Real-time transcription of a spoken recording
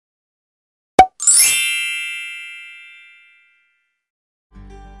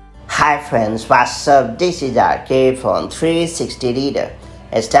Hi friends, what's up? This is our iPhone 360 reader.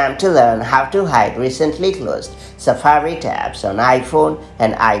 It's time to learn how to hide recently closed Safari tabs on iPhone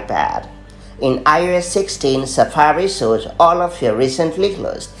and iPad. In iOS 16, Safari shows all of your recently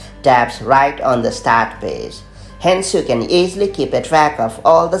closed tabs right on the start page. Hence, you can easily keep a track of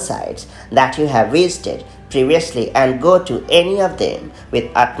all the sites that you have visited previously and go to any of them with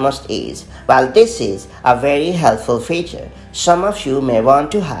utmost ease. While this is a very helpful feature, some of you may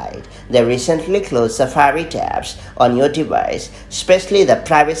want to hide the recently closed Safari tabs on your device, especially the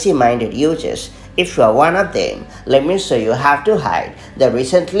privacy-minded users. If you are one of them, let me show you how to hide the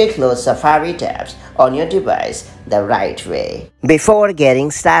recently closed Safari tabs on your device the right way. Before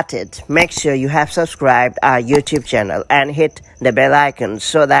getting started, make sure you have subscribed our YouTube channel and hit the bell icon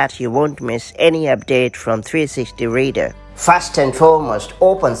so that you won't miss any update from 360 Reader. First and foremost,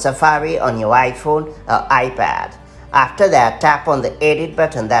 open Safari on your iPhone or iPad. After that, tap on the edit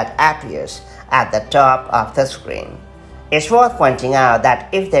button that appears at the top of the screen. It's worth pointing out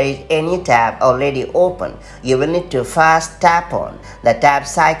that if there is any tab already open, you will need to first tap on the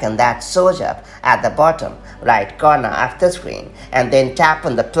tabs icon that shows up at the bottom right corner of the screen, and then tap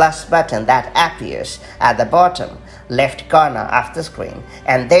on the plus button that appears at the bottom left corner of the screen,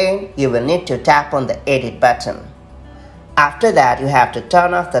 and then you will need to tap on the edit button. After that, you have to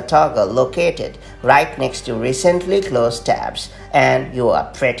turn off the toggle located right next to recently closed tabs, and you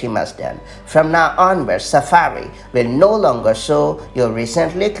are pretty much done. From now onwards, Safari will no longer show your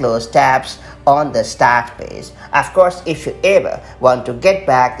recently closed tabs on the start page. Of course, if you ever want to get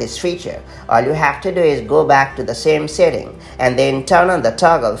back this feature, all you have to do is go back to the same setting and then turn on the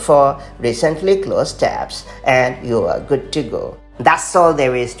toggle for recently closed tabs, and you are good to go. That's all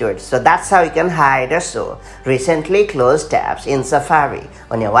there is to it. So that's how you can hide or show recently closed tabs in Safari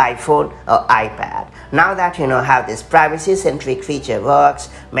on your iPhone or iPad. Now that you know how this privacy-centric feature works,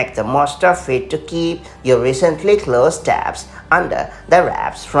 make the most of it to keep your recently closed tabs under the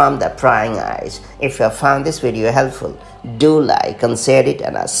wraps from the prying eyes. If you have found this video helpful, do like and share it,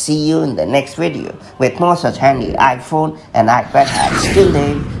 and I'll see you in the next video with more such handy iPhone and iPad hacks. Till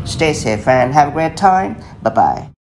then, stay safe and have a great time. Bye-bye.